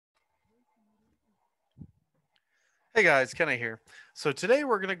Hey guys, Kenny here. So today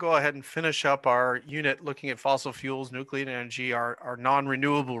we're going to go ahead and finish up our unit looking at fossil fuels, nuclear energy, our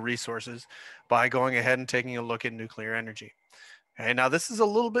non-renewable resources by going ahead and taking a look at nuclear energy. Okay, now this is a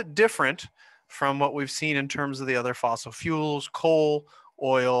little bit different from what we've seen in terms of the other fossil fuels, coal,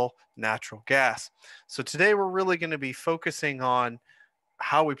 oil, natural gas. So today we're really going to be focusing on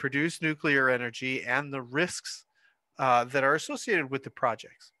how we produce nuclear energy and the risks that are associated with the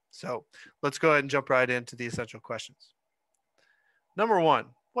projects. So let's go ahead and jump right into the essential questions. Number one,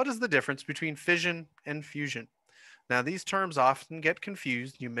 what is the difference between fission and fusion? Now, these terms often get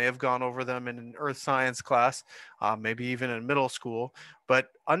confused. You may have gone over them in an earth science class, maybe even in middle school,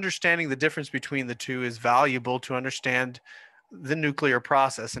 but understanding the difference between the two is valuable to understand the nuclear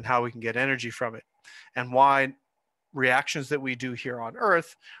process and how we can get energy from it, and why reactions that we do here on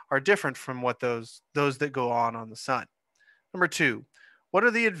Earth are different from what those that go on the sun. Number two, what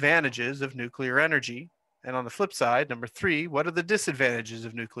are the advantages of nuclear energy? And on the flip side, number three, what are the disadvantages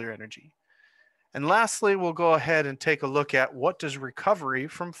of nuclear energy? And lastly, we'll go ahead and take a look at what does recovery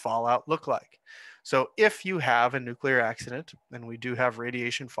from fallout look like. So if you have a nuclear accident, and we do have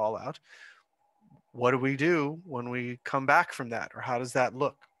radiation fallout, what do we do when we come back from that? Or how does that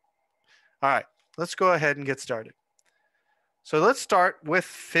look? All right, let's go ahead and get started. So let's start with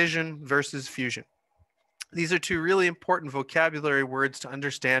fission versus fusion. These are two really important vocabulary words to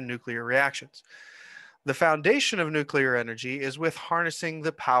understand nuclear reactions. The foundation of nuclear energy is with harnessing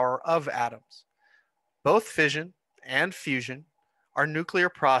the power of atoms. Both fission and fusion are nuclear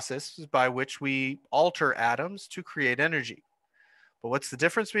processes by which we alter atoms to create energy. But what's the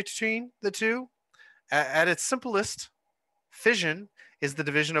difference between the two? At its simplest, fission is the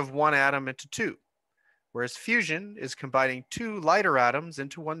division of one atom into two, whereas fusion is combining two lighter atoms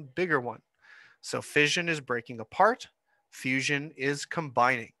into one bigger one. So fission is breaking apart, fusion is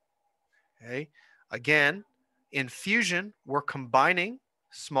combining. Okay? Again, in fusion, we're combining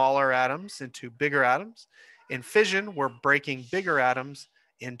smaller atoms into bigger atoms. In fission, we're breaking bigger atoms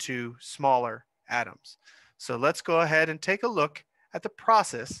into smaller atoms. So let's go ahead and take a look at the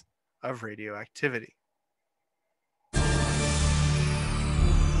process of radioactivity.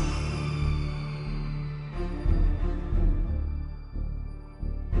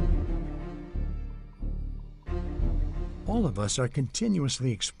 All of us are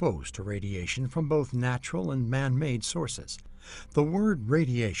continuously exposed to radiation from both natural and man-made sources. The word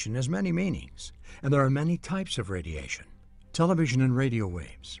radiation has many meanings, and there are many types of radiation. Television and radio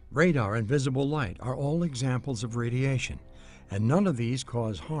waves, radar and visible light are all examples of radiation, and none of these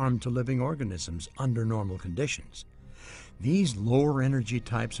cause harm to living organisms under normal conditions. These lower energy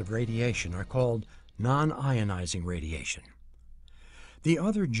types of radiation are called non-ionizing radiation. The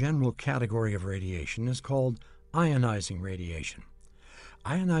other general category of radiation is called ionizing radiation.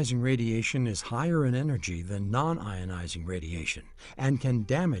 Ionizing radiation is higher in energy than non-ionizing radiation and can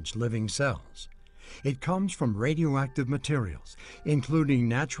damage living cells. It comes from radioactive materials, including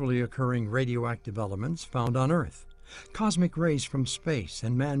naturally occurring radioactive elements found on Earth, cosmic rays from space,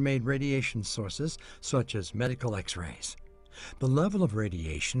 and man-made radiation sources such as medical X-rays. The level of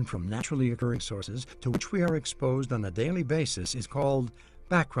radiation from naturally occurring sources to which we are exposed on a daily basis is called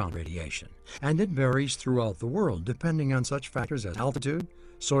background radiation, and it varies throughout the world depending on such factors as altitude,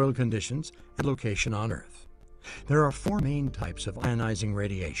 soil conditions, and location on Earth. There are four main types of ionizing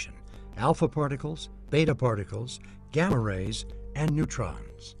radiation: alpha particles, beta particles, gamma rays, and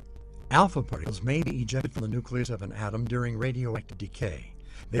neutrons. Alpha particles may be ejected from the nucleus of an atom during radioactive decay.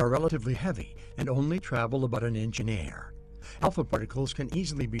 They are relatively heavy and only travel about an inch in air. Alpha particles can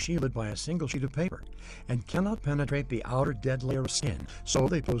easily be shielded by a single sheet of paper and cannot penetrate the outer dead layer of skin, so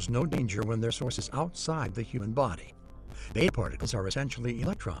they pose no danger when their source is outside the human body. Beta particles are essentially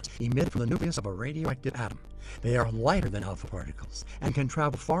electrons emitted from the nucleus of a radioactive atom. They are lighter than alpha particles and can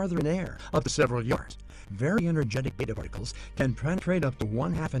travel farther in air, up to several yards. Very energetic beta particles can penetrate up to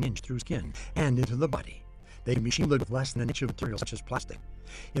 1/2 inch through skin and into the body. They can be shielded with less than an inch of material such as plastic.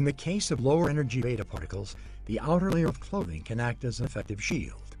 In the case of lower energy beta particles, the outer layer of clothing can act as an effective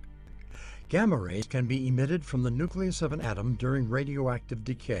shield. Gamma rays can be emitted from the nucleus of an atom during radioactive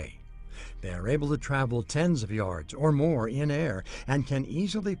decay. They are able to travel tens of yards or more in air and can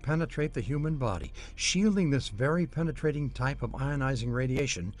easily penetrate the human body. Shielding this very penetrating type of ionizing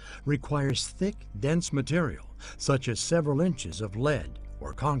radiation requires thick, dense material, such as several inches of lead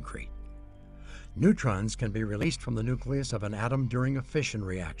or concrete. Neutrons can be released from the nucleus of an atom during a fission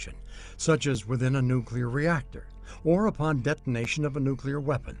reaction, such as within a nuclear reactor, or upon detonation of a nuclear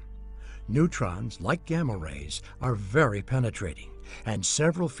weapon. Neutrons, like gamma rays, are very penetrating, and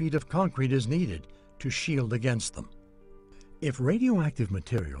several feet of concrete is needed to shield against them. If radioactive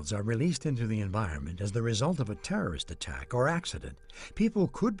materials are released into the environment as the result of a terrorist attack or accident, people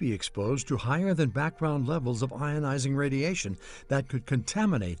could be exposed to higher than background levels of ionizing radiation that could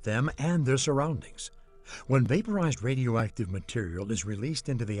contaminate them and their surroundings. When vaporized radioactive material is released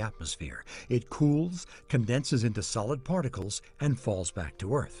into the atmosphere, it cools, condenses into solid particles, and falls back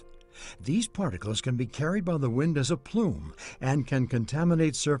to Earth. These particles can be carried by the wind as a plume and can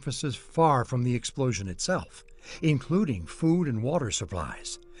contaminate surfaces far from the explosion itself, including food and water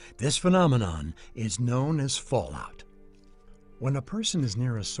supplies. This phenomenon is known as fallout. When a person is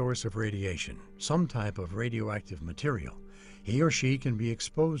near a source of radiation, some type of radioactive material, he or she can be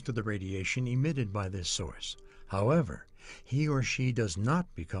exposed to the radiation emitted by this source. However, he or she does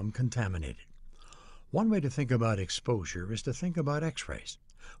not become contaminated. One way to think about exposure is to think about X-rays.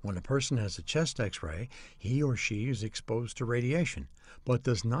 When a person has a chest X-ray, he or she is exposed to radiation, but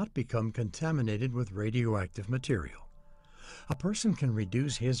does not become contaminated with radioactive material. A person can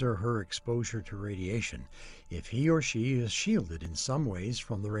reduce his or her exposure to radiation if he or she is shielded in some ways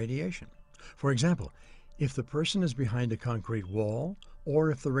from the radiation. For example, if the person is behind a concrete wall,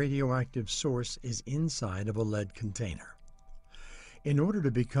 or if the radioactive source is inside of a lead container. In order to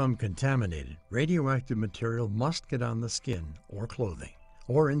become contaminated, radioactive material must get on the skin or clothing,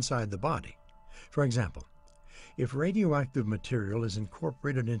 or inside the body. For example, if radioactive material is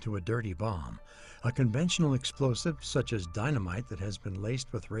incorporated into a dirty bomb, a conventional explosive such as dynamite that has been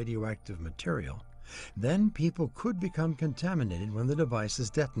laced with radioactive material, then people could become contaminated when the device is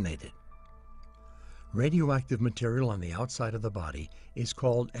detonated. Radioactive material on the outside of the body is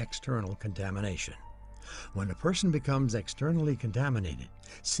called external contamination. When a person becomes externally contaminated,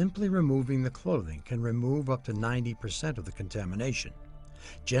 simply removing the clothing can remove up to 90% of the contamination.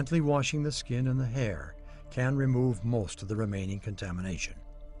 Gently washing the skin and the hair can remove most of the remaining contamination.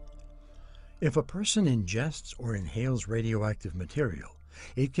 If a person ingests or inhales radioactive material,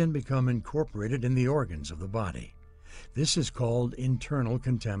 it can become incorporated in the organs of the body. This is called internal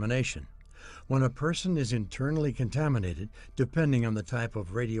contamination. When a person is internally contaminated, depending on the type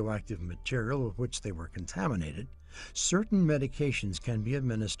of radioactive material with which they were contaminated, certain medications can be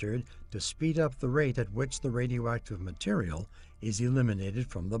administered to speed up the rate at which the radioactive material is eliminated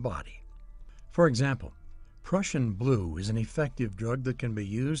from the body. For example, Prussian blue is an effective drug that can be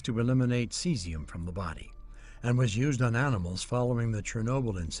used to eliminate cesium from the body, and was used on animals following the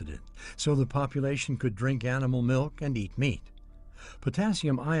Chernobyl incident, so the population could drink animal milk and eat meat.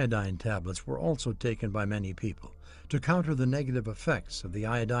 Potassium iodine tablets were also taken by many people to counter the negative effects of the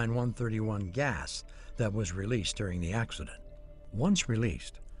iodine-131 gas that was released during the accident. Once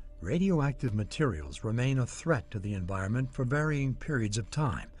released, radioactive materials remain a threat to the environment for varying periods of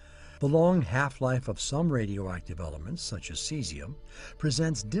time. The long half-life of some radioactive elements, such as cesium,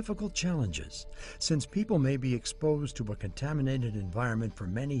 presents difficult challenges, since people may be exposed to a contaminated environment for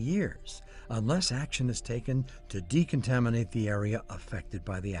many years unless action is taken to decontaminate the area affected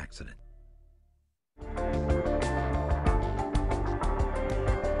by the accident.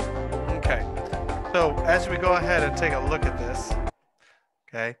 Okay, so as we go ahead and take a look at this,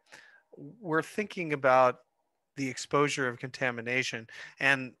 okay, we're thinking about the exposure of contamination,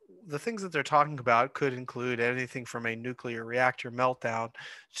 and the things that they're talking about could include anything from a nuclear reactor meltdown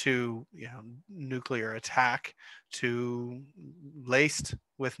to nuclear attack to laced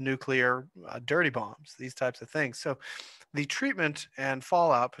with nuclear dirty bombs, these types of things. So the treatment and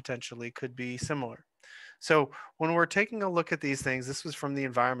fallout potentially could be similar. So when we're taking a look at these things, this was from the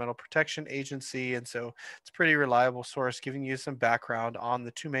Environmental Protection Agency, and so it's a pretty reliable source giving you some background on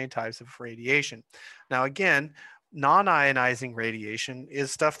the two main types of radiation. Now again, non-ionizing radiation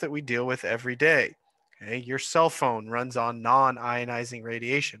is stuff that we deal with every day. Okay, your cell phone runs on non-ionizing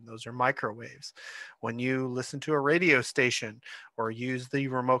radiation. Those are microwaves. When you listen to a radio station or use the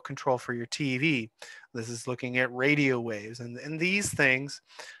remote control for your TV, this is looking at radio waves, and these things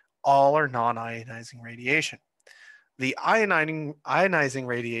all are non-ionizing radiation. The ionizing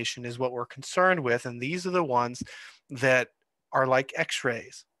radiation is what we're concerned with, and these are the ones that are like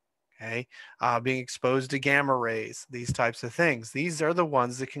X-rays, okay? Being exposed to gamma rays, these types of things. These are the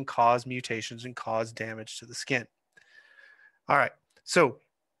ones that can cause mutations and cause damage to the skin. All right, so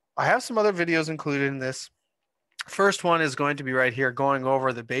I have some other videos included in this. First one is going to be right here, going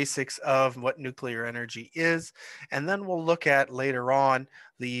over the basics of what nuclear energy is, and then we'll look at later on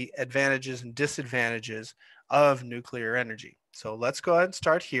the advantages and disadvantages of nuclear energy. So let's go ahead and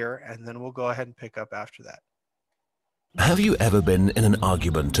start here, and then we'll go ahead and pick up after that. Have you ever been in an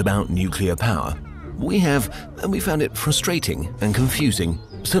argument about nuclear power? We have, and we found it frustrating and confusing,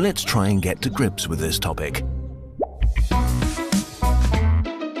 so let's try and get to grips with this topic.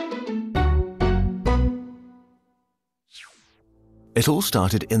 It all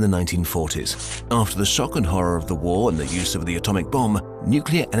started in the 1940s. After the shock and horror of the war and the use of the atomic bomb,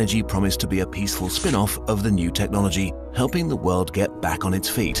 nuclear energy promised to be a peaceful spin-off of the new technology, helping the world get back on its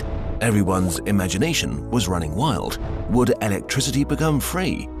feet. Everyone's imagination was running wild. Would electricity become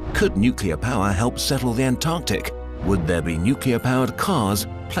free? Could nuclear power help settle the Antarctic? Would there be nuclear-powered cars,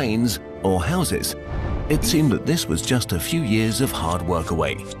 planes, or houses? It seemed that this was just a few years of hard work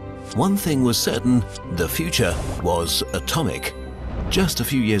away. One thing was certain, the future was atomic. Just a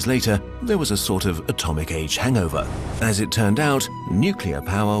few years later, there was a sort of atomic age hangover. As it turned out, nuclear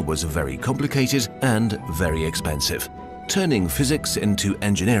power was very complicated and very expensive. Turning physics into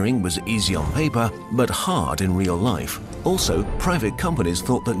engineering was easy on paper, but hard in real life. Also, private companies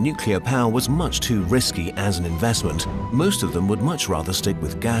thought that nuclear power was much too risky as an investment. Most of them would much rather stick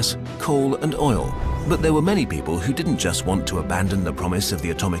with gas, coal and oil. But there were many people who didn't just want to abandon the promise of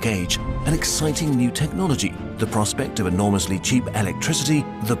the atomic age, an exciting new technology, the prospect of enormously cheap electricity,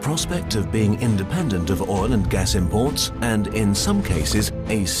 the prospect of being independent of oil and gas imports, and in some cases,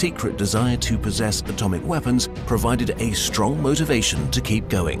 a secret desire to possess atomic weapons provided a strong motivation to keep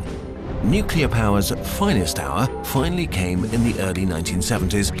going. Nuclear power's finest hour finally came in the early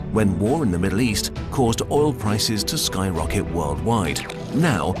 1970s when war in the Middle East caused oil prices to skyrocket worldwide.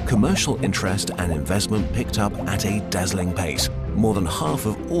 Now, commercial interest and investment picked up at a dazzling pace. More than half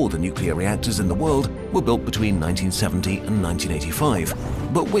of all the nuclear reactors in the world were built between 1970 and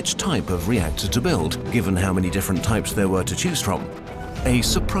 1985. But which type of reactor to build, given how many different types there were to choose from? A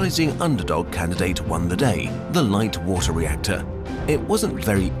surprising underdog candidate won the day, the light water reactor. It wasn't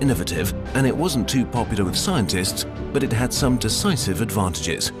very innovative and it wasn't too popular with scientists, but it had some decisive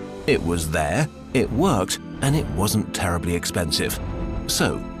advantages. It was there, it worked, and it wasn't terribly expensive.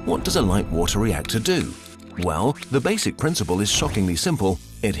 So, what does a light water reactor do? Well, the basic principle is shockingly simple.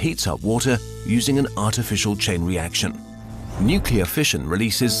 It heats up water using an artificial chain reaction. Nuclear fission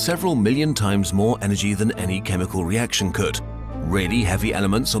releases several million times more energy than any chemical reaction could. Really heavy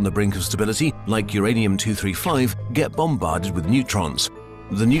elements on the brink of stability, like uranium-235, get bombarded with neutrons.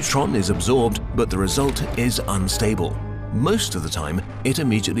 The neutron is absorbed, but the result is unstable. Most of the time, it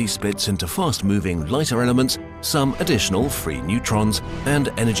immediately splits into fast-moving lighter elements, some additional free neutrons, and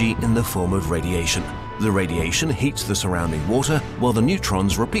energy in the form of radiation. The radiation heats the surrounding water, while the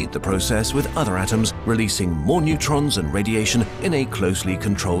neutrons repeat the process with other atoms, releasing more neutrons and radiation in a closely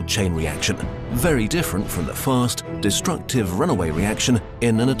controlled chain reaction. Very different from the fast, destructive runaway reaction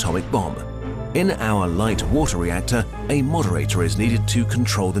in an atomic bomb. In our light water reactor, a moderator is needed to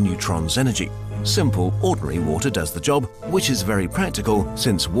control the neutron's energy. Simple, ordinary water does the job, which is very practical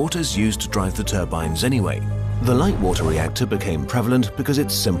since water's used to drive the turbines anyway. The light water reactor became prevalent because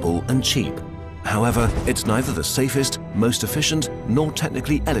it's simple and cheap. However, it's neither the safest, most efficient, nor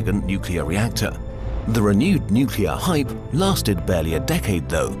technically elegant nuclear reactor. The renewed nuclear hype lasted barely a decade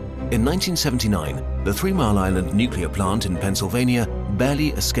though. In 1979, the 3 Mile Island nuclear plant in Pennsylvania barely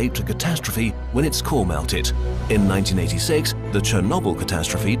escaped a catastrophe when its core melted. In 1986, the Chernobyl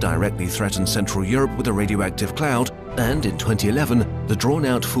catastrophe directly threatened Central Europe with a radioactive cloud, and in 2011, the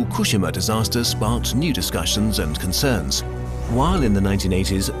drawn-out Fukushima disaster sparked new discussions and concerns. While in the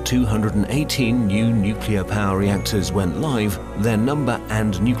 1980s, 218 new nuclear power reactors went live, their number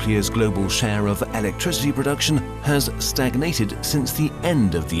and nuclear's global share of electricity production has stagnated since the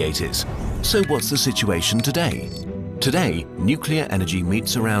end of the 80s. So what's the situation today? Today, nuclear energy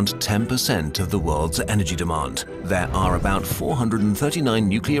meets around 10% of the world's energy demand. There are about 439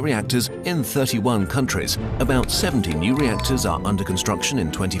 nuclear reactors in 31 countries. About 70 new reactors are under construction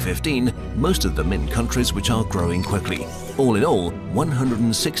in 2015, most of them in countries which are growing quickly. All in all,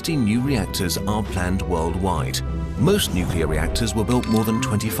 160 new reactors are planned worldwide. Most nuclear reactors were built more than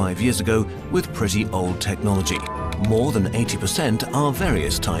 25 years ago with pretty old technology. More than 80% are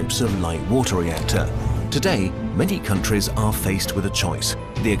various types of light water reactor. Today, many countries are faced with a choice: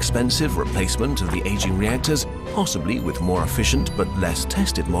 the expensive replacement of the aging reactors, possibly with more efficient but less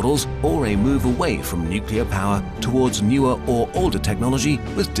tested models, or a move away from nuclear power towards newer or older technology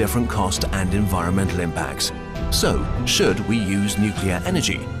with different cost and environmental impacts. So, should we use nuclear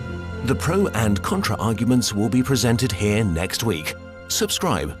energy? The pro and contra arguments will be presented here next week.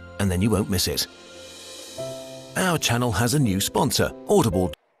 Subscribe and then you won't miss it. Our channel has a new sponsor,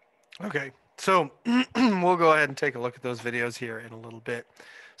 Audible. Okay, so we'll go ahead and take a look at those videos here in a little bit.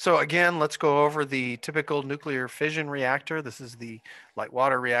 So again, let's go over the typical nuclear fission reactor. This is the light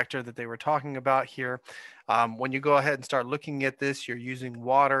water reactor that they were talking about here. When you go ahead and start looking at this, you're using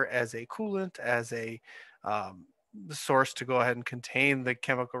water as a coolant, as a source to go ahead and contain the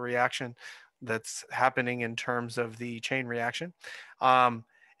chemical reaction that's happening in terms of the chain reaction.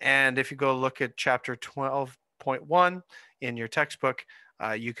 And if you go look at chapter 12, point 1 in your textbook,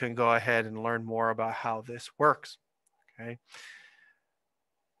 you can go ahead and learn more about how this works. Okay.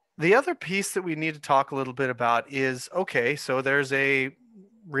 The other piece that we need to talk a little bit about is, okay, so there's a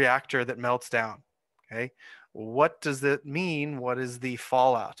reactor that melts down. Okay. What does that mean? What is the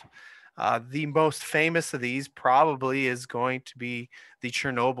fallout? The most famous of these probably is going to be the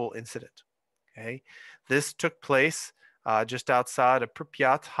Chernobyl incident. Okay. This took place just outside of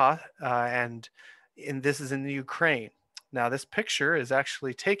Pripyat, and this is in the Ukraine. Now, this picture is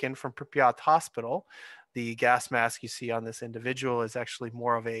actually taken from Pripyat Hospital. The gas mask you see on this individual is actually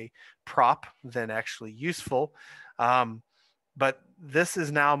more of a prop than actually useful. But this is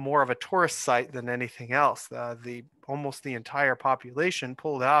now more of a tourist site than anything else. Almost the entire population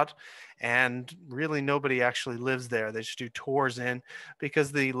pulled out, and really nobody actually lives there. They just do tours in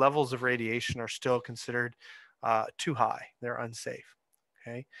because the levels of radiation are still considered too high. They're unsafe.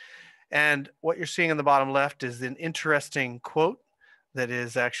 Okay. And what you're seeing in the bottom left is an interesting quote that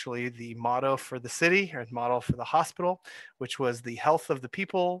is actually the motto for the city, or motto for the hospital, which was, "The health of the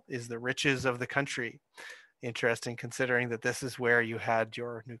people is the riches of the country." Interesting, considering that this is where you had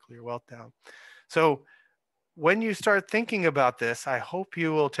your nuclear meltdown. So when you start thinking about this, I hope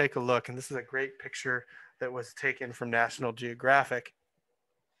you will take a look. And this is a great picture that was taken from National Geographic,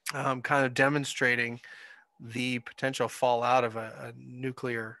 kind of demonstrating the potential fallout of a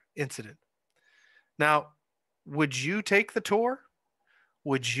nuclear incident. Now, would you take the tour?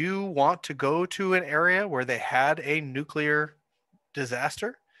 Would you want to go to an area where they had a nuclear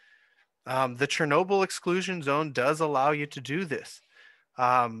disaster? The Chernobyl exclusion zone does allow you to do this.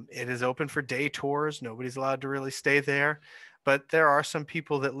 It is open for day tours. Nobody's allowed to really stay there. But there are some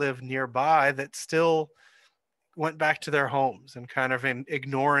people that live nearby that still went back to their homes and kind of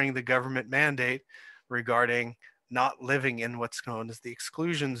ignoring the government mandate regarding not living in what's known as the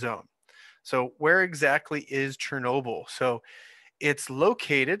exclusion zone. So where exactly is Chernobyl? So it's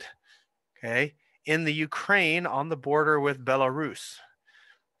located, okay, in the Ukraine on the border with Belarus.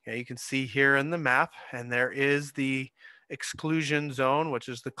 Okay, you can see here in the map, and there is the exclusion zone, which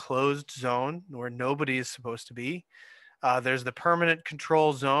is the closed zone where nobody is supposed to be. There's the permanent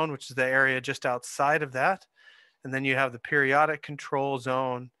control zone, which is the area just outside of that. And then you have the periodic control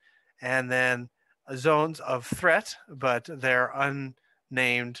zone, and then zones of threat, but they're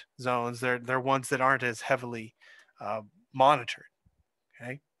unnamed zones. They're ones that aren't as heavily monitored.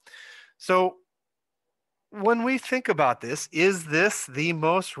 Okay. So when we think about this, is this the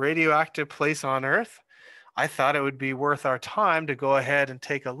most radioactive place on Earth? I thought it would be worth our time to go ahead and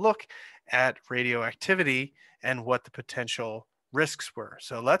take a look at radioactivity and what the potential risks were.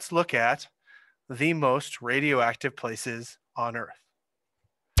 So let's look at the most radioactive places on Earth.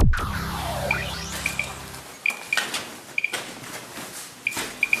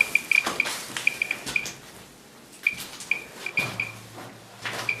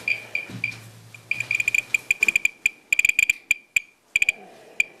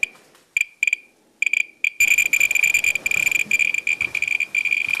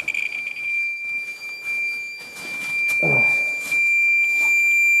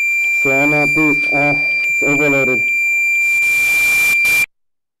 Slam that boot. It's overloaded.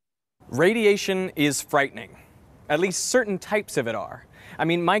 Radiation is frightening. At least certain types of it are. I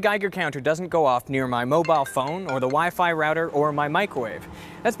mean, my Geiger counter doesn't go off near my mobile phone or the Wi-Fi router or my microwave.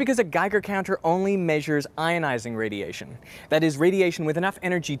 That's because a Geiger counter only measures ionizing radiation. That is, radiation with enough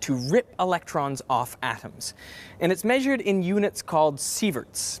energy to rip electrons off atoms. And it's measured in units called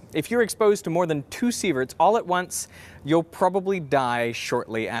sieverts. If you're exposed to more than 2 sieverts all at once, you'll probably die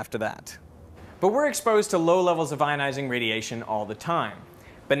shortly after that. But we're exposed to low levels of ionizing radiation all the time.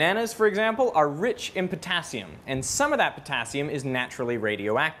 Bananas, for example, are rich in potassium, and some of that potassium is naturally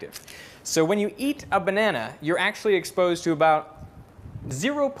radioactive. So when you eat a banana, you're actually exposed to about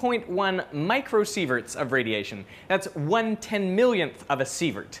 0.1 microsieverts of radiation. That's 1/10,000,000th of a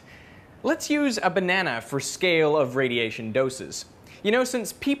sievert. Let's use a banana for scale of radiation doses. You know,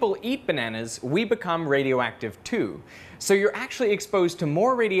 since people eat bananas, we become radioactive too. So you're actually exposed to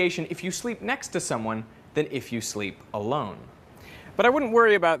more radiation if you sleep next to someone than if you sleep alone. But I wouldn't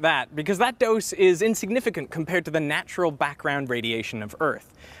worry about that, because that dose is insignificant compared to the natural background radiation of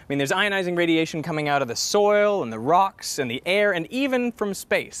Earth. I mean, there's ionizing radiation coming out of the soil and the rocks and the air and even from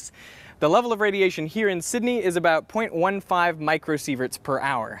space. The level of radiation here in Sydney is about 0.15 microsieverts per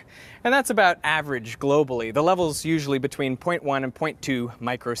hour. And that's about average globally. The level's usually between 0.1 and 0.2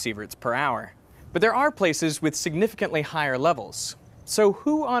 microsieverts per hour. But there are places with significantly higher levels. So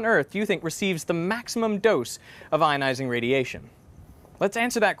who on Earth do you think receives the maximum dose of ionizing radiation? Let's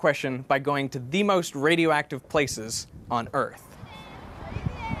answer that question by going to the most radioactive places on Earth.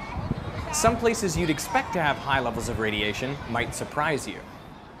 some places you'd expect to have high levels of radiation might surprise you.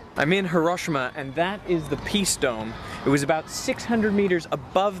 I'm in Hiroshima, and that is the Peace Dome. It was about 600 meters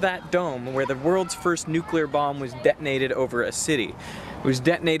above that dome where the world's first nuclear bomb was detonated over a city. It was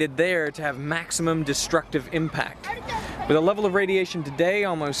detonated there to have maximum destructive impact. With a level of radiation today,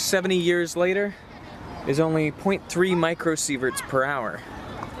 almost 70 years later, is only 0.3 microsieverts per hour.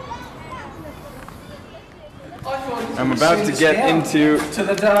 I'm about to get into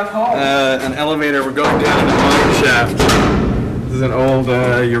an elevator. We're going down the mine shaft. This is an old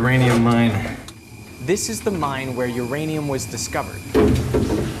uranium mine. This is the mine where uranium was discovered.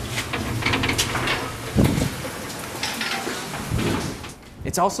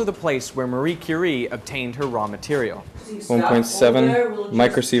 It's also the place where Marie Curie obtained her raw material. 1.7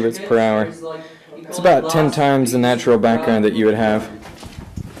 microsieverts per hour. It's about 10 times the natural background that you would have.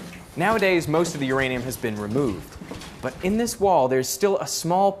 Nowadays, most of the uranium has been removed. But in this wall, there's still a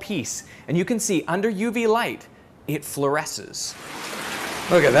small piece, and you can see under UV light, it fluoresces.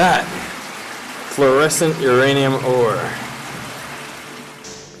 Look at that. Fluorescent uranium ore.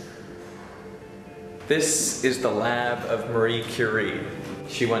 This is the lab of Marie Curie.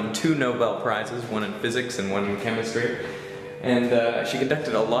 She won 2 Nobel Prizes, one in physics and one in chemistry. And she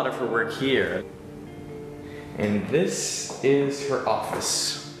conducted a lot of her work here. And this is her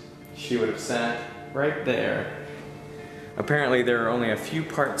office. She would have sat right there. Apparently there are only a few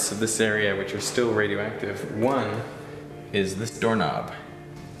parts of this area which are still radioactive. One is this doorknob.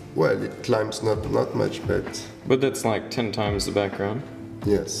 Well, it climbs not much, But that's like 10 times the background.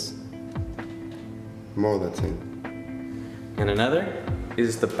 yes, more than 10. And another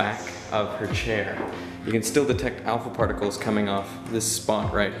is the back of her chair. You can still detect alpha particles coming off this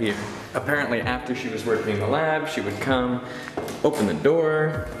spot right here. Apparently after she was working in the lab, she would come, open the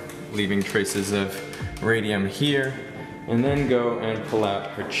door, leaving traces of radium here, and then go and pull out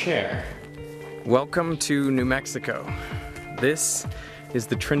her chair. Welcome to New Mexico. This is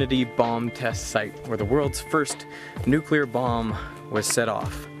the Trinity bomb test site where the world's first nuclear bomb was set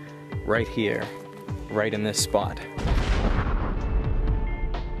off. Right here, right in this spot.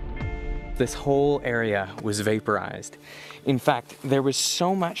 This whole area was vaporized. In fact, there was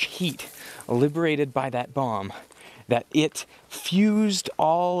so much heat liberated by that bomb that it fused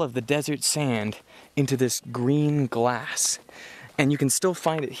all of the desert sand into this green glass. And you can still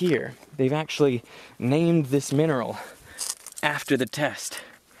find it here. They've actually named this mineral after the test.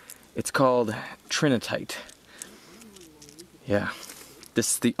 It's called trinitite. Yeah,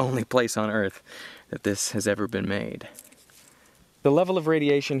 this is the only place on Earth that this has ever been made. The level of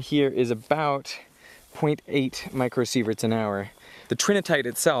radiation here is about 0.8 microsieverts an hour. The trinitite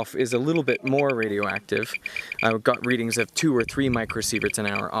itself is a little bit more radioactive. I've got readings of 2 or 3 microsieverts an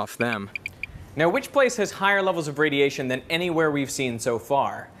hour off them. Now, which place has higher levels of radiation than anywhere we've seen so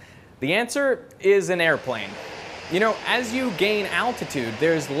far? The answer is an airplane. You know, as you gain altitude,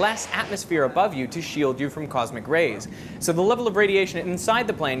 there's less atmosphere above you to shield you from cosmic rays. So the level of radiation inside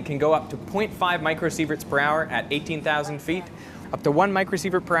the plane can go up to 0.5 microsieverts per hour at 18,000 feet, up to 1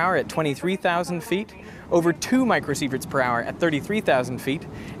 microsievert per hour at 23,000 feet, over 2 microsieverts per hour at 33,000 feet,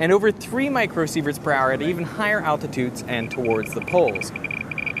 and over 3 microsieverts per hour at even higher altitudes and towards the poles.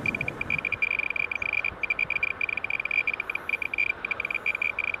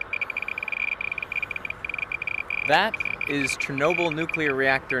 That is Chernobyl nuclear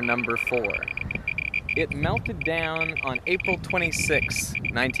reactor number 4. It melted down on April 26,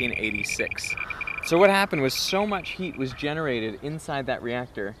 1986. So what happened was so much heat was generated inside that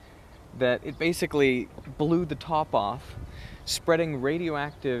reactor that it basically blew the top off, spreading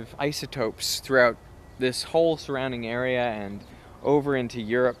radioactive isotopes throughout this whole surrounding area and over into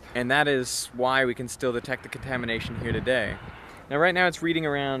Europe. And that is why we can still detect the contamination here today. Now right now it's reading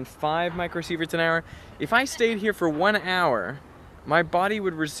around 5 microsieverts an hour. If I stayed here for 1 hour, my body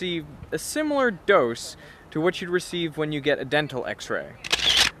would receive a similar dose to what you'd receive when you get a dental x-ray.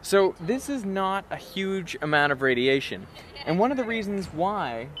 So this is not a huge amount of radiation. And one of the reasons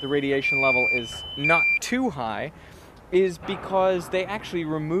why the radiation level is not too high is because they actually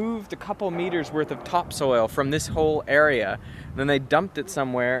removed a couple meters worth of topsoil from this whole area. Then they dumped it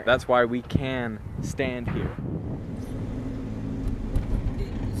somewhere. That's why we can stand here.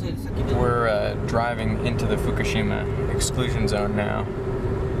 We're driving into the Fukushima exclusion zone now.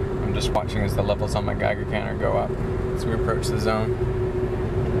 I'm just watching as the levels on my Geiger counter go up as we approach the zone.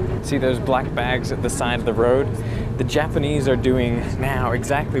 See those black bags at the side of the road? The Japanese are doing now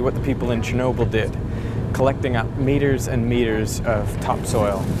exactly what the people in Chernobyl did, collecting up meters and meters of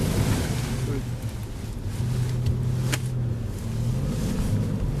topsoil.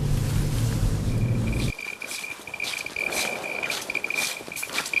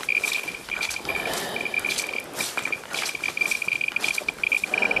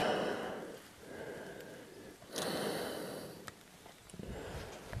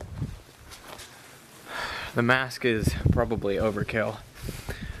 The mask is probably overkill.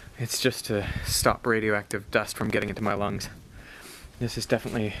 It's just to stop radioactive dust from getting into my lungs. This is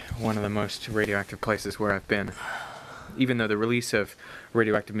definitely one of the most radioactive places where I've been. Even though the release of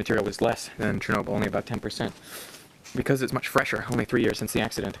radioactive material was less than Chernobyl, only about 10%. Because it's much fresher, only 3 years since the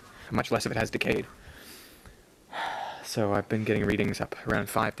accident, much less of it has decayed. So I've been getting readings up around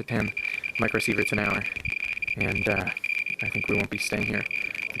 5 to 10 microsieverts an hour. And I think we won't be staying here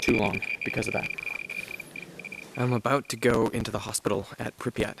for too long because of that. I'm about to go into the hospital at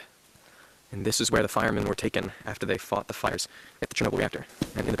Pripyat. And this is where the firemen were taken after they fought the fires at the Chernobyl reactor.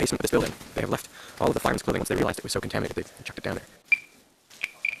 And in the basement of this building, they have left all of the firemen's clothing once they realized it was so contaminated, they chucked it down there.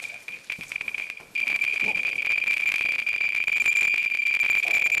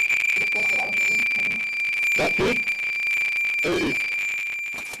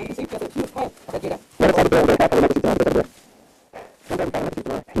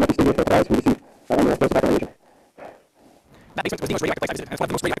 That basement was the most radioactive place I've visited, and it's one of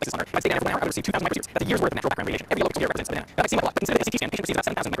the most radioactive places on Earth. If I stayed down there for an hour, I would receive 2,000 microsieverts. That's a year's worth of natural background radiation. Every local residents of that. That might seem like a lot, but consider that a CT scan patient receives about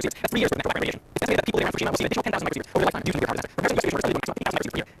 7,000 microsieverts. That's 3 years worth of natural background radiation. It's estimated that people living around Fukushima will see an additional 10,000 microsieverts over their lifetime due to nuclear power disaster. Comparison investigation work studied 8,000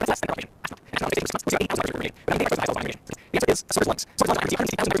 microsieverts per year. That's less than their population. Astronaut. And astronaut investigation response will see about 8,000 microsieverts per radiation. But anything exposed to high levels of radiation. The answer is source lungs. Source lungs average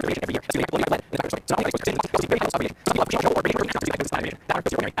 160,000 microsieverts per radiation every year. That's the amount of lead in the doctor's story. So not only exposed to radiation, also very high levels of radiation. Some people have Fukushima or radiation or natural radiation. That are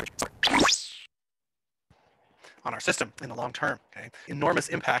the ordinary average. On our system in the long term. Okay, enormous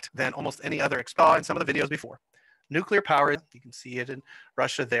impact than almost any other in some of the videos before. Nuclear power, you can see it in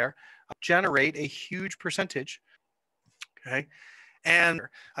Russia there, generate a huge percentage. Okay, and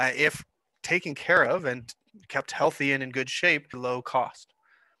if taken care of and kept healthy and in good shape, low cost,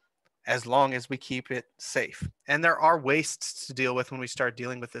 as long as we keep it safe. And there are wastes to deal with when we start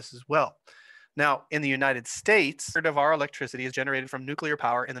dealing with this as well. Now, in the United States, a third of our electricity is generated from nuclear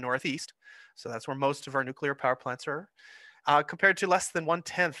power in the Northeast. So that's where most of our nuclear power plants are, compared to less than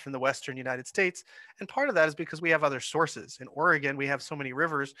 1/10 in the Western United States. And part of that is because we have other sources. In Oregon, we have so many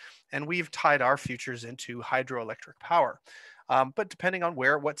rivers, and we've tied our futures into hydroelectric power. But depending on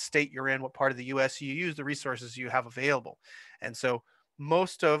what state you're in, what part of the US you use, the resources you have available. And so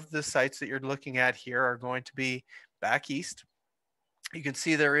most of the sites that you're looking at here are going to be back east. You can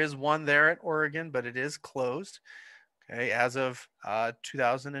see there is one there at Oregon, but it is closed, okay, as of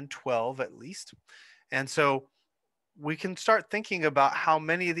 2012 at least. And so we can start thinking about how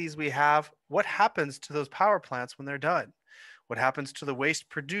many of these we have. What happens to those power plants when they're done? What happens to the waste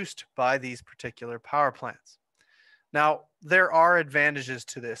produced by these particular power plants? Now, there are advantages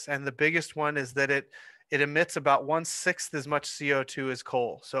to this, and the biggest one is that it emits about 1/6 as much CO2 as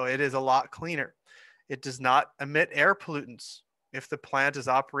coal, so it is a lot cleaner. It does not emit air pollutants if the plant is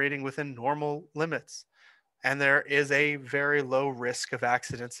operating within normal limits, and there is a very low risk of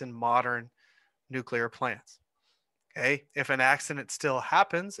accidents in modern nuclear plants. Okay, if an accident still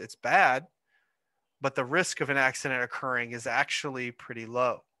happens, it's bad, but the risk of an accident occurring is actually pretty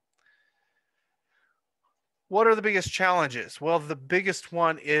low. What are the biggest challenges? Well, the biggest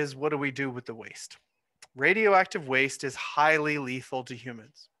one is, what do we do with the waste? Radioactive waste is highly lethal to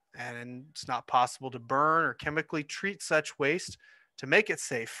humans, and it's not possible to burn or chemically treat such waste to make it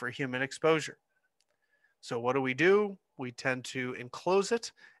safe for human exposure. So what do? We tend to enclose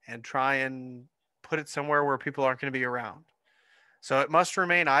it and try and put it somewhere where people aren't going to be around. So it must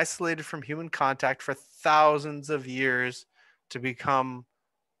remain isolated from human contact for thousands of years to become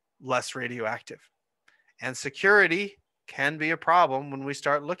less radioactive. And security can be a problem when we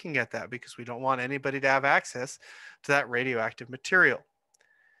start looking at that, because we don't want anybody to have access to that radioactive material.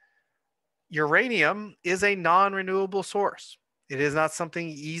 Uranium is a non-renewable source. It is not something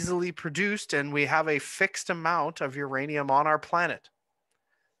easily produced, and we have a fixed amount of uranium on our planet.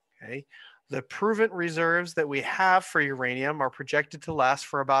 Okay. The proven reserves that we have for uranium are projected to last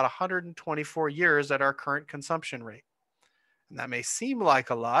for about 124 years at our current consumption rate. And that may seem like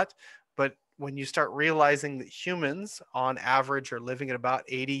a lot, but when you start realizing that humans on average are living at about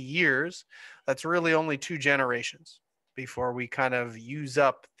 80 years, that's really only 2 generations before we kind of use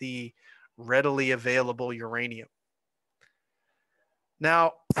up the readily available uranium.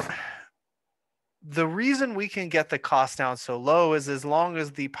 Now, the reason we can get the cost down so low is as long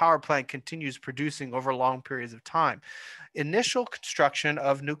as the power plant continues producing over long periods of time. Initial construction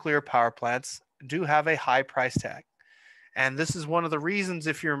of nuclear power plants do have a high price tag. And this is one of the reasons,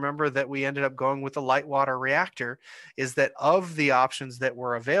 if you remember, that we ended up going with the light water reactor, is that of the options that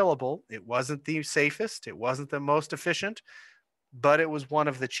were available, it wasn't the safest, it wasn't the most efficient, but it was one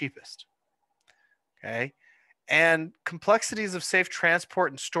of the cheapest. Okay. And complexities of safe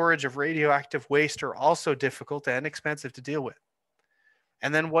transport and storage of radioactive waste are also difficult and expensive to deal with.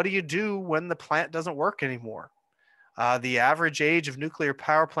 And then what do you do when the plant doesn't work anymore? The average age of nuclear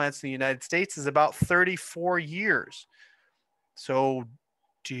power plants in the United States is about 34 years. So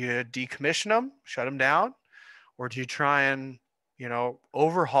do you decommission them, shut them down, or do you try and,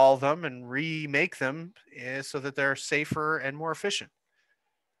 overhaul them and remake them so that they're safer and more efficient?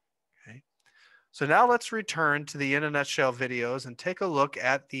 Okay. So now let's return to the in a nutshell videos and take a look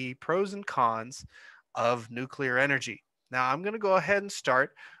at the pros and cons of nuclear energy. Now I'm going to go ahead and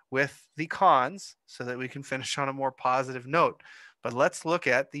start with the cons so that we can finish on a more positive note. But let's look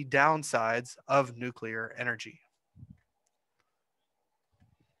at the downsides of nuclear energy.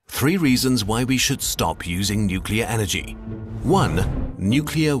 3 reasons why we should stop using nuclear energy. 1.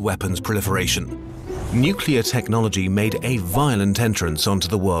 Nuclear weapons proliferation. Nuclear technology made a violent entrance onto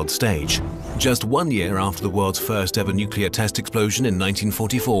the world stage. Just 1 year after the world's first ever nuclear test explosion in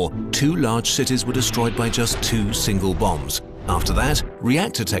 1944, 2 large cities were destroyed by just 2 single bombs. After that,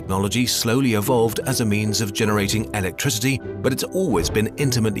 reactor technology slowly evolved as a means of generating electricity, but it's always been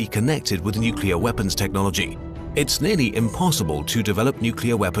intimately connected with nuclear weapons technology. It's nearly impossible to develop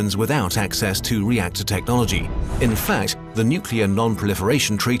nuclear weapons without access to reactor technology. In fact, the Nuclear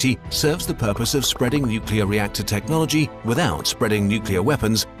Non-Proliferation Treaty serves the purpose of spreading nuclear reactor technology without spreading nuclear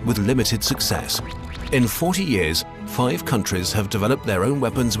weapons with limited success. In 40 years, 5 countries have developed their own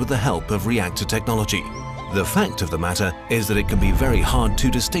weapons with the help of reactor technology. The fact of the matter is that it can be very hard to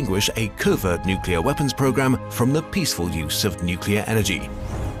distinguish a covert nuclear weapons program from the peaceful use of nuclear energy.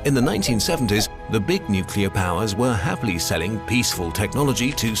 In the 1970s, the big nuclear powers were happily selling peaceful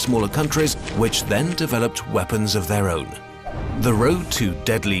technology to smaller countries, which then developed weapons of their own. The road to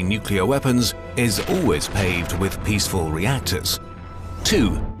deadly nuclear weapons is always paved with peaceful reactors.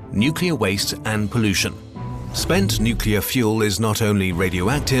 2. Nuclear waste and pollution. Spent nuclear fuel is not only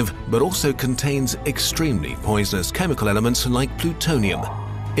radioactive, but also contains extremely poisonous chemical elements like plutonium.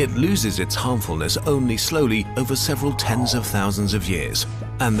 It loses its harmfulness only slowly over several tens of thousands of years.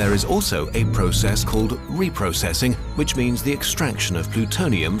 And there is also a process called reprocessing, which means the extraction of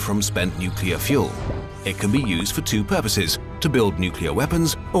plutonium from spent nuclear fuel. It can be used for 2 purposes, to build nuclear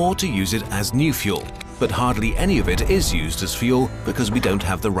weapons or to use it as new fuel. But hardly any of it is used as fuel because we don't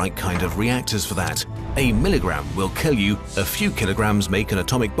have the right kind of reactors for that. A milligram will kill you, a few kilograms make an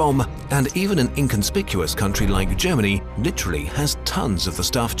atomic bomb, and even an inconspicuous country like Germany literally has tons of the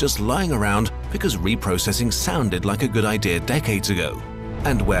stuff just lying around because reprocessing sounded like a good idea decades ago.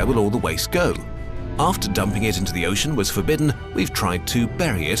 And where will all the waste go? After dumping it into the ocean was forbidden, we've tried to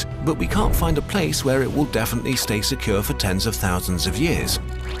bury it, but we can't find a place where it will definitely stay secure for tens of thousands of years.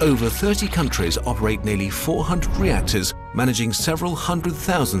 Over 30 countries operate nearly 400 reactors, managing several hundred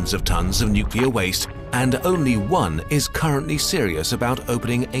thousands of tons of nuclear waste, and only 1 is currently serious about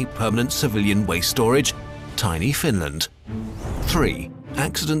opening a permanent civilian waste storage: tiny Finland. 3.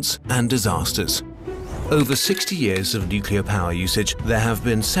 Accidents and disasters. Over 60 years of nuclear power usage, there have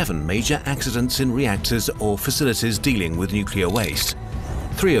been 7 major accidents in reactors or facilities dealing with nuclear waste.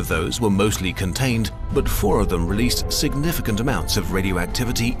 3 of those were mostly contained, but 4 of them released significant amounts of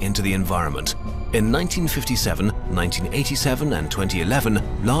radioactivity into the environment. In 1957, 1987 and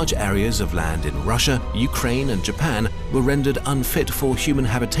 2011, large areas of land in Russia, Ukraine and Japan were rendered unfit for human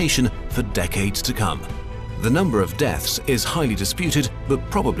habitation for decades to come. The number of deaths is highly disputed, but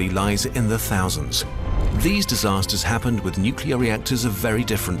probably lies in the thousands. These disasters happened with nuclear reactors of very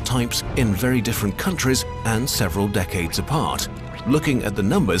different types in very different countries and several decades apart. Looking at the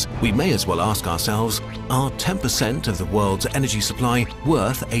numbers, we may as well ask ourselves, are 10% of the world's energy supply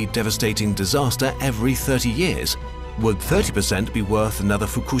worth a devastating disaster every 30 years? Would 30% be worth another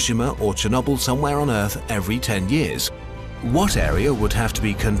Fukushima or Chernobyl somewhere on Earth every 10 years? What area would have to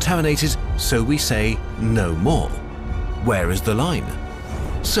be contaminated so we say no more? Where is the line?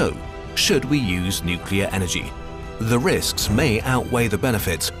 So, should we use nuclear energy? The risks may outweigh the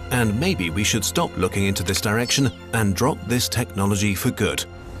benefits, and maybe we should stop looking into this direction and drop this technology for good.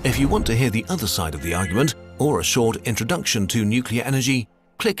 If you want to hear the other side of the argument, or a short introduction to nuclear energy,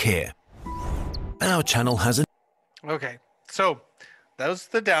 click here. Our channel has a... Okay, so those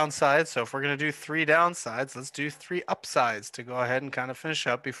are the downsides. So if we're going to do 3 downsides, let's do 3 upsides to go ahead and kind of finish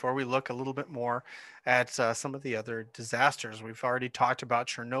up before we look a little bit more at some of the other disasters. We've already talked about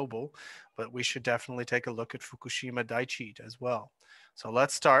Chernobyl, but we should definitely take a look at Fukushima Daiichi as well. So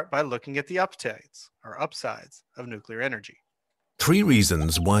let's start by looking at the upsides of nuclear energy. 3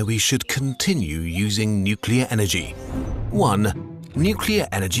 reasons why we should continue using nuclear energy. 1. Nuclear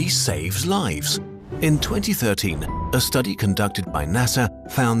energy saves lives. In 2013, a study conducted by NASA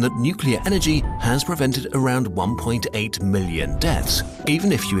found that nuclear energy has prevented around 1.8 million deaths.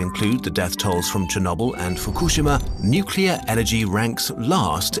 Even if you include the death tolls from Chernobyl and Fukushima, nuclear energy ranks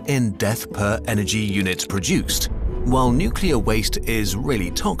last in death per energy unit produced. While nuclear waste is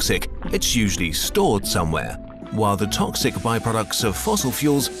really toxic, it's usually stored somewhere, while the toxic byproducts of fossil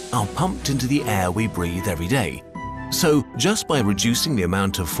fuels are pumped into the air we breathe every day. So, just by reducing the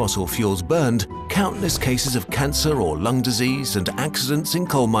amount of fossil fuels burned, countless cases of cancer or lung disease and accidents in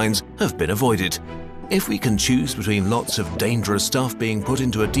coal mines have been avoided. If we can choose between lots of dangerous stuff being put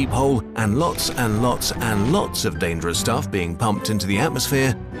into a deep hole and lots and lots and lots of dangerous stuff being pumped into the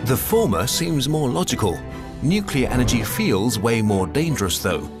atmosphere, the former seems more logical. Nuclear energy feels way more dangerous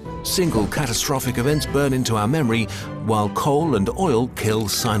though. Single catastrophic events burn into our memory, while coal and oil kill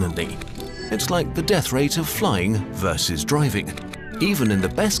silently. It's like the death rate of flying versus driving. Even in the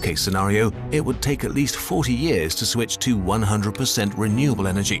best case scenario, it would take at least 40 years to switch to 100% renewable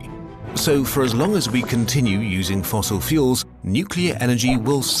energy. So for as long as we continue using fossil fuels, nuclear energy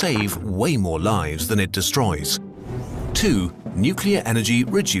will save way more lives than it destroys. 2. Nuclear energy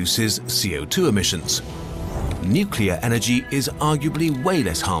reduces CO2 emissions. Nuclear energy is arguably way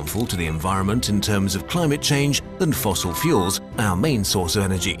less harmful to the environment in terms of climate change than fossil fuels, our main source of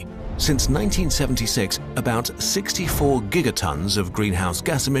energy. Since 1976, about 64 gigatons of greenhouse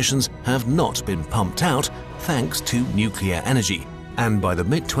gas emissions have not been pumped out thanks to nuclear energy. And by the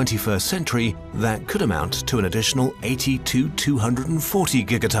mid-21st century, that could amount to an additional 80 to 240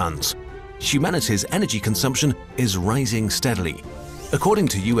 gigatons. Humanity's energy consumption is rising steadily. According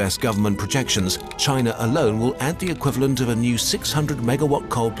to US government projections, China alone will add the equivalent of a new 600 megawatt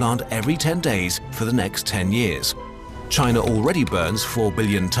coal plant every 10 days for the next 10 years. China already burns 4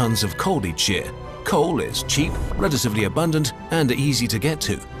 billion tons of coal each year. Coal is cheap, relatively abundant, and easy to get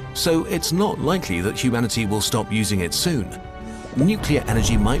to, so it's not likely that humanity will stop using it soon. Nuclear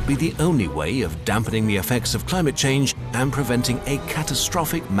energy might be the only way of dampening the effects of climate change and preventing a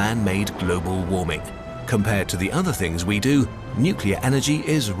catastrophic man-made global warming. Compared to the other things we do, nuclear energy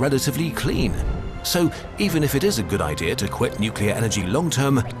is relatively clean. So even if it is a good idea to quit nuclear energy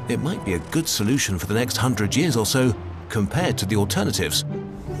long-term, it might be a good solution for the next 100 years or so compared to the alternatives.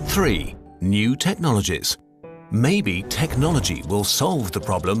 3. New technologies. Maybe technology will solve the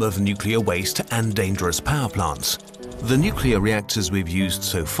problem of nuclear waste and dangerous power plants. The nuclear reactors we've used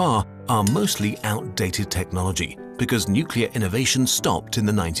so far are mostly outdated technology because nuclear innovation stopped in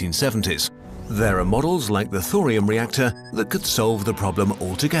the 1970s. There are models like the thorium reactor that could solve the problem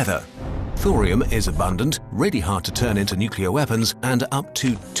altogether. Thorium is abundant, really hard to turn into nuclear weapons, and up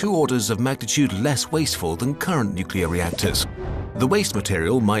to 2 orders of magnitude less wasteful than current nuclear reactors. The waste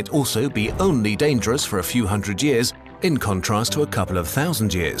material might also be only dangerous for a few hundred years, in contrast to a couple of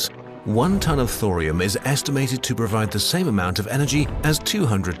thousand years. 1 ton of thorium is estimated to provide the same amount of energy as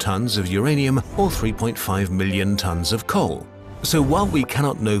 200 tons of uranium or 3.5 million tons of coal. So while we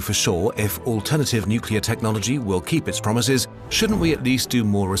cannot know for sure if alternative nuclear technology will keep its promises, shouldn't we at least do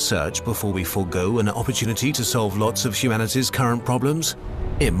more research before we forego an opportunity to solve lots of humanity's current problems?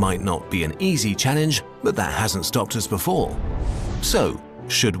 It might not be an easy challenge, but that hasn't stopped us before. So,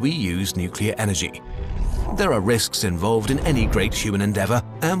 should we use nuclear energy? There are risks involved in any great human endeavor,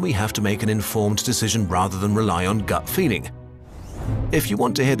 and we have to make an informed decision rather than rely on gut feeling. If you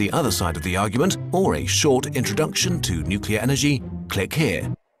want to hear the other side of the argument or a short introduction to nuclear energy, click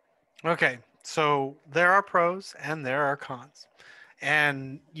here. Okay, so there are pros and there are cons.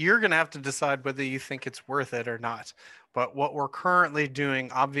 And you're going to have to decide whether you think it's worth it or not. But what we're currently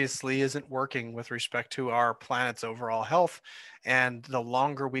doing obviously isn't working with respect to our planet's overall health. And the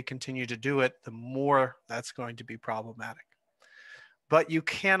longer we continue to do it, the more that's going to be problematic. But you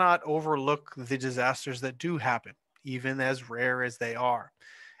cannot overlook the disasters that do happen, even as rare as they are.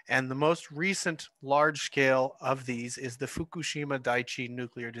 And the most recent large scale of these is the Fukushima Daiichi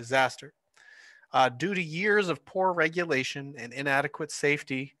nuclear disaster. Due to years of poor regulation and inadequate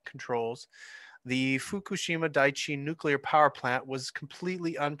safety controls, the Fukushima Daiichi nuclear power plant was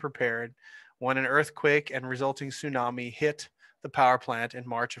completely unprepared when an earthquake and resulting tsunami hit the power plant in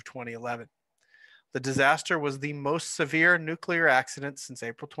March of 2011. The disaster was the most severe nuclear accident since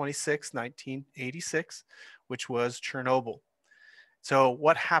April 26, 1986, which was Chernobyl. So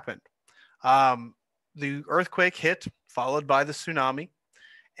what happened? The earthquake hit, followed by the tsunami,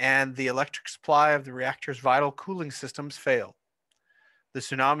 and the electric supply of the reactor's vital cooling systems failed. The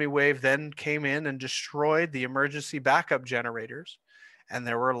tsunami wave then came in and destroyed the emergency backup generators, and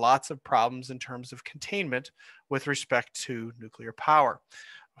there were lots of problems in terms of containment with respect to nuclear power.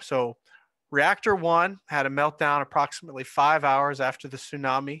 So reactor 1 had a meltdown approximately 5 hours after the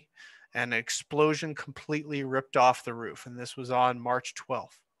tsunami, and an explosion completely ripped off the roof, and this was on March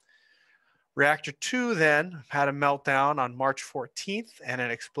 12th. Reactor 2 then had a meltdown on March 14th and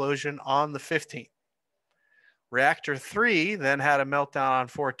an explosion on the 15th. Reactor 3 then had a meltdown on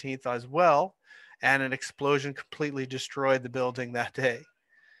 14th as well, and an explosion completely destroyed the building that day.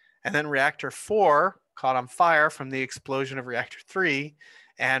 And then reactor 4 caught on fire from the explosion of reactor 3,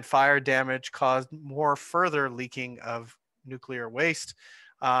 and fire damage caused more further leaking of nuclear waste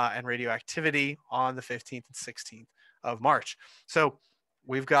and radioactivity on the 15th and 16th of March. So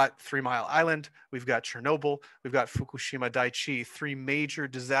we've got 3 Mile Island, we've got Chernobyl, we've got Fukushima Daiichi, 3 major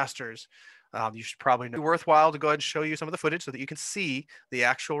disasters. You should probably know. It's worthwhile to go ahead and show you some of the footage so that you can see the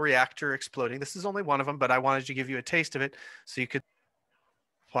actual reactor exploding. This is only one of them, but I wanted to give you a taste of it so you could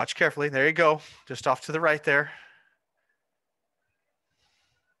watch carefully. There you go, just off to the right there.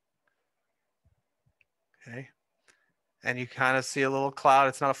 Okay. And you kind of see a little cloud.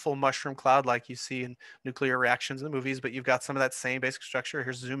 It's not a full mushroom cloud like you see in nuclear reactions in the movies, but you've got some of that same basic structure.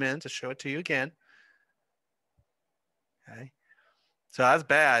 Here's zoom in to show it to you again. Okay. So that's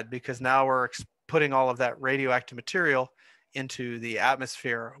bad because now we're putting all of that radioactive material into the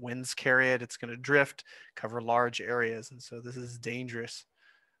atmosphere. Winds carry it. It's going to drift, cover large areas. And so this is dangerous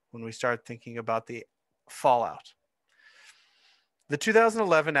when we start thinking about the fallout. The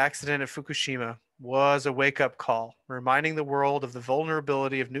 2011 accident at Fukushima was a wake-up call, reminding the world of the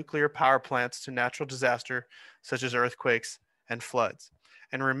vulnerability of nuclear power plants to natural disaster, such as earthquakes and floods.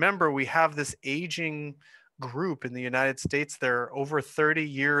 And remember, we have this aging group in the United States. They're over 30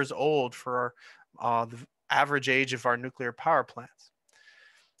 years old for the average age of our nuclear power plants.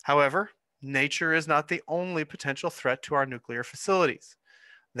 However, nature is not the only potential threat to our nuclear facilities.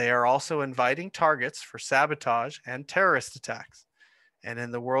 They are also inviting targets for sabotage and terrorist attacks. And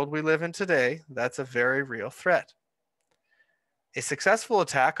in the world we live in today, that's a very real threat. A successful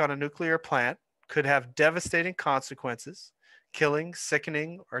attack on a nuclear plant could have devastating consequences, killing,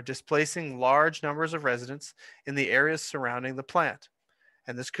 sickening, or displacing large numbers of residents in the areas surrounding the plant.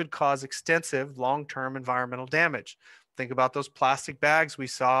 And this could cause extensive long-term environmental damage. Think about those plastic bags we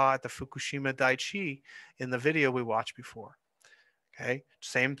saw at the Fukushima Daiichi in the video we watched before. Okay,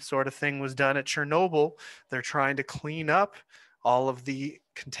 same sort of thing was done at Chernobyl. They're trying to clean up all of the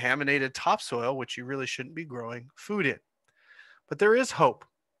contaminated topsoil, which you really shouldn't be growing food in. But there is hope.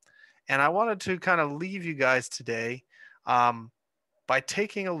 And I wanted to kind of leave you guys today by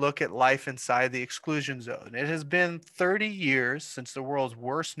taking a look at life inside the exclusion zone. It has been 30 years since the world's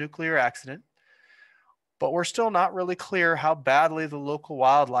worst nuclear accident, but we're still not really clear how badly the local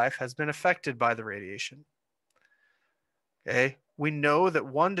wildlife has been affected by the radiation. Okay, we know that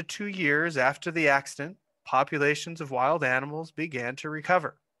 1 to 2 years after the accident, populations of wild animals began to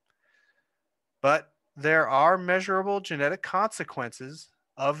recover. But there are measurable genetic consequences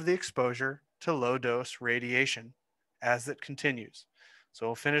of the exposure to low-dose radiation as it continues. So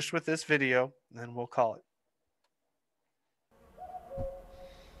we'll finish with this video, and then we'll call it.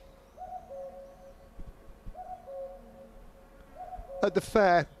 At the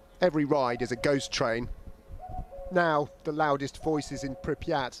fair, every ride is a ghost train. Now, the loudest voices in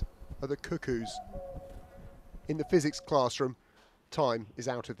Pripyat are the cuckoos. In the physics classroom, time is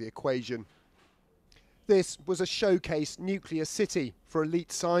out of the equation. This was a showcase nuclear city for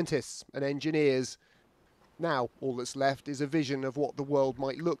elite scientists and engineers. Now, all that's left is a vision of what the world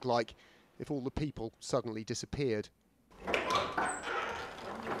might look like if all the people suddenly disappeared.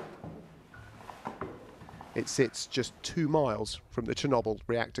 It sits just 2 miles from the Chernobyl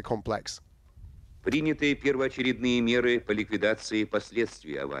reactor complex. Приняты первоочередные меры по ликвидации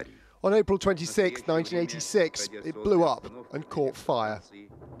последствий аварии. On April 26, 1986, it blew up and caught fire.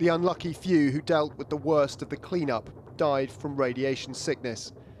 The unlucky few who dealt with the worst of the cleanup died from radiation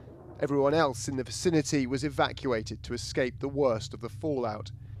sickness. Everyone else in the vicinity was evacuated to escape the worst of the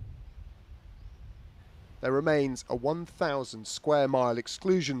fallout. There remains a 1,000 square mile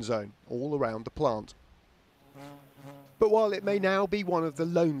exclusion zone all around the plant. But while it may now be one of the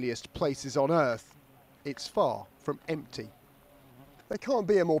loneliest places on Earth, it's far from empty. There can't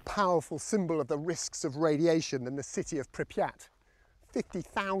be a more powerful symbol of the risks of radiation than the city of Pripyat.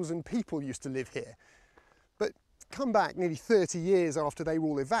 50,000 people used to live here. But come back nearly 30 years after they were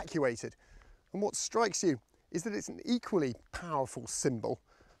all evacuated, and what strikes you is that it's an equally powerful symbol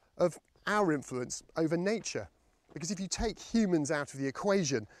of our influence over nature. Because if you take humans out of the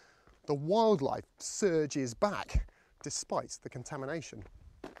equation, the wildlife surges back despite the contamination.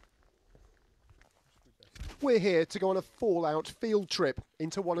 We're here to go on a fallout field trip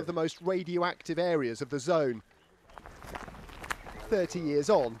into one of the most radioactive areas of the zone. 30 years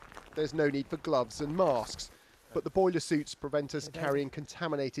on, there's no need for gloves and masks, but the boiler suits prevent us carrying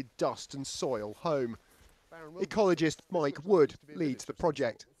contaminated dust and soil home. Ecologist Mike Wood leads the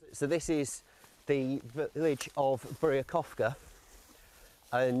project. So this is the village of Buryakovka,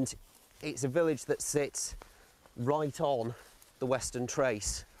 and it's a village that sits right on the Western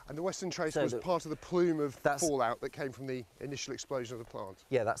Trace. And the Western Trace So was part of the plume of fallout that came from the initial explosion of the plant?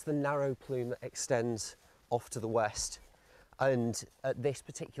 Yeah, that's the narrow plume that extends off to the west. And at this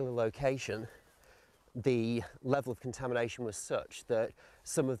particular location, the level of contamination was such that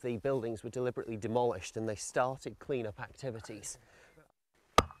some of the buildings were deliberately demolished and they started clean-up activities.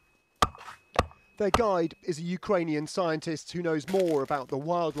 Their guide is a Ukrainian scientist who knows more about the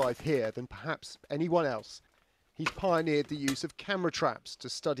wildlife here than perhaps anyone else. He's pioneered the use of camera traps to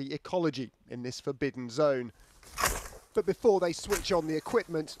study ecology in this forbidden zone. But before they switch on the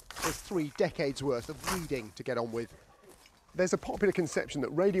equipment, there's 3 decades worth of reading to get on with. There's a popular conception that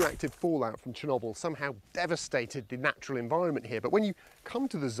radioactive fallout from Chernobyl somehow devastated the natural environment here. But when you come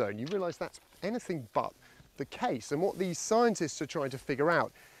to the zone, you realise that's anything but the case. And what these scientists are trying to figure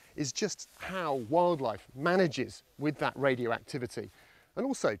out is just how wildlife manages with that radioactivity, and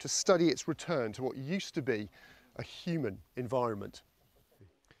also to study its return to what used to be a human environment.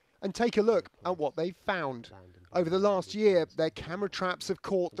 And take a look at what they've found. Over the last year, their camera traps have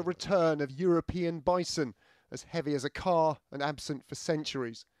caught the return of European bison, as heavy as a car and absent for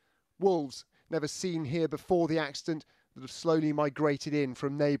centuries. Wolves, never seen here before the accident, that have slowly migrated in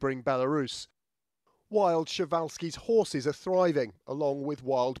from neighbouring Belarus. Wild Przewalski's horses are thriving, along with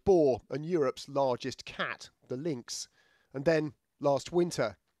wild boar and Europe's largest cat, the lynx. And then, last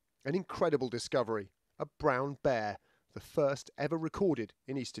winter, an incredible discovery, a brown bear, the first ever recorded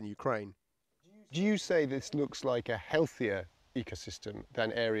in eastern Ukraine. Do you say this looks like a healthier ecosystem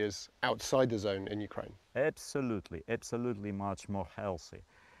than areas outside the zone in Ukraine? Absolutely, absolutely much more healthy.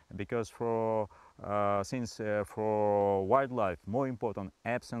 Because for wildlife, more important,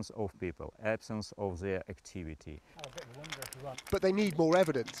 absence of people, absence of their activity. But they need more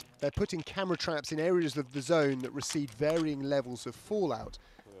evidence. They're putting camera traps in areas of the zone that receive varying levels of fallout.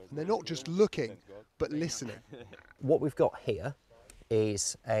 And they're not just looking, but listening. What we've got here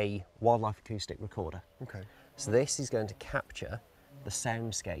is a wildlife acoustic recorder. Okay. So this is going to capture the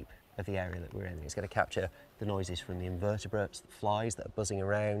soundscape of the area that we're in. It's going to capture the noises from the invertebrates, the flies that are buzzing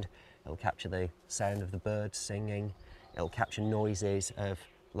around. It'll capture the sound of the birds singing. It'll capture noises of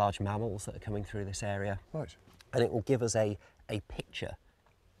large mammals that are coming through this area. Right. And it will give us a picture,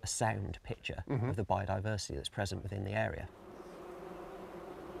 a sound picture of the biodiversity that's present within the area.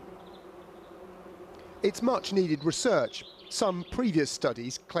 It's much needed research. Some previous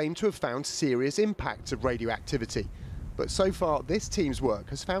studies claim to have found serious impacts of radioactivity. But so far, this team's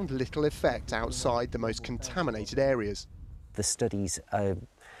work has found little effect outside the most contaminated areas. The studies are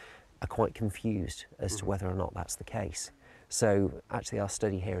quite confused as to whether or not that's the case. So actually our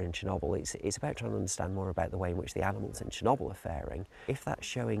study here in Chernobyl, it's about trying to understand more about the way in which the animals in Chernobyl are faring. If that's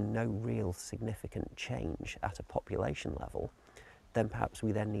showing no real significant change at a population level, then perhaps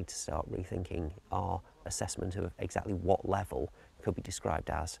we then need to start rethinking our assessment of exactly what level could be described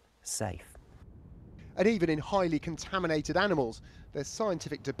as safe. And even in highly contaminated animals, there's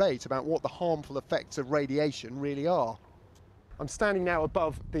scientific debate about what the harmful effects of radiation really are. I'm standing now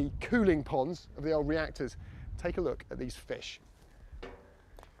above the cooling ponds of the old reactors. Take a look at these fish.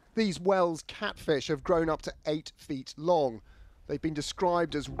 These Wells catfish have grown up to 8 feet long. They've been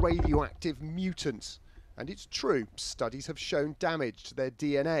described as radioactive mutants. And it's true, studies have shown damage to their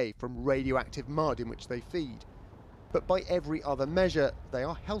DNA from radioactive mud in which they feed. But by every other measure, they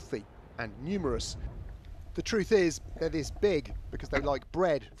are healthy and numerous. The truth is, they're this big because they like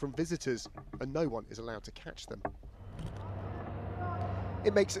bread from visitors, and no one is allowed to catch them.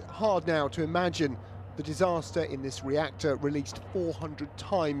 It makes it hard now to imagine the disaster in this reactor released 400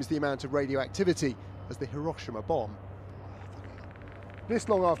 times the amount of radioactivity as the Hiroshima bomb. This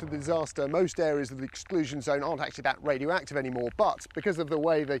long after the disaster, most areas of the exclusion zone aren't actually that radioactive anymore, but because of the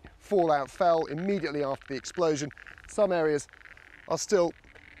way the fallout fell immediately after the explosion, some areas are still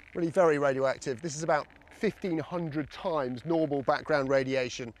really very radioactive. This is about 1,500 times normal background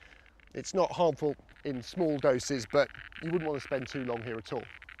radiation. It's not harmful in small doses, but you wouldn't want to spend too long here at all.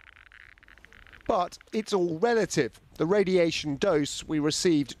 But it's all relative. The radiation dose we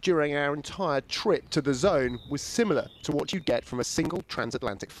received during our entire trip to the zone was similar to what you'd get from a single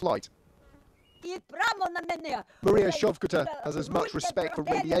transatlantic flight. Maria Shovkuta has as much respect for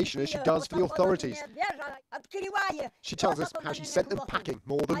radiation as she does for the authorities. She tells us how she sent them packing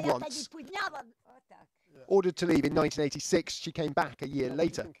more than once. Ordered to leave in 1986, she came back a year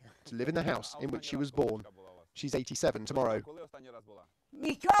later to live in the house in which she was born. She's 87 tomorrow.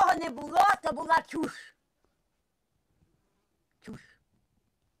 Нічого не було, то була чуш. Чуш.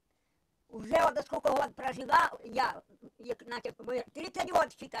 Уже вот сколько год прожила, я, значит, 30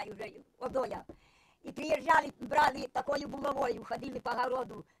 год, считай, уже, водоя. И приезжали, брали такой булавой, ходили по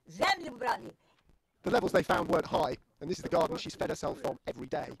огороду, землю брали. The levels they found weren't high, and this is the garden she's fed herself from every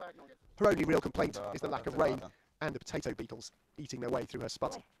day. Her only real complaint is the lack of rain and the potato beetles eating their way through her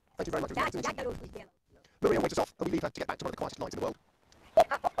spot. Thank you very much for listening. Maria waits us off, and we leave her to get back to one of the quietest lights in the world.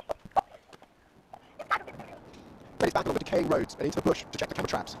 Then it's back along the decaying roads and into the bush to check the camera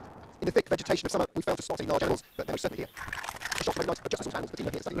traps. In the thick vegetation of summer, we failed to spot any large animals, but they were certainly here. The shots were very nice, but just as animals, the team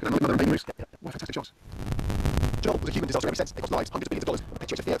are here studying. What fantastic shots. Chernobyl was a human disaster in every sense. It cost lives, hundreds of billions of dollars. The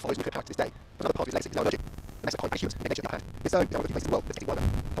perpetuation of fear follows nuclear power to this day. Another part of its legacy is now emerging. A mess of climate humans, nature in the hand. This zone is one of the few places in the world that's getting wider.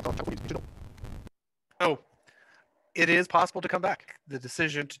 Podcast Channel News, Chernobyl. Oh, it is possible to come back. The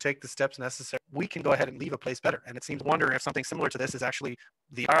decision to take the steps necessary. We can go ahead and leave a place better. And it seems wondering if something similar to this is actually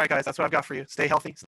all right, guys, that's what I've got for you. Stay healthy.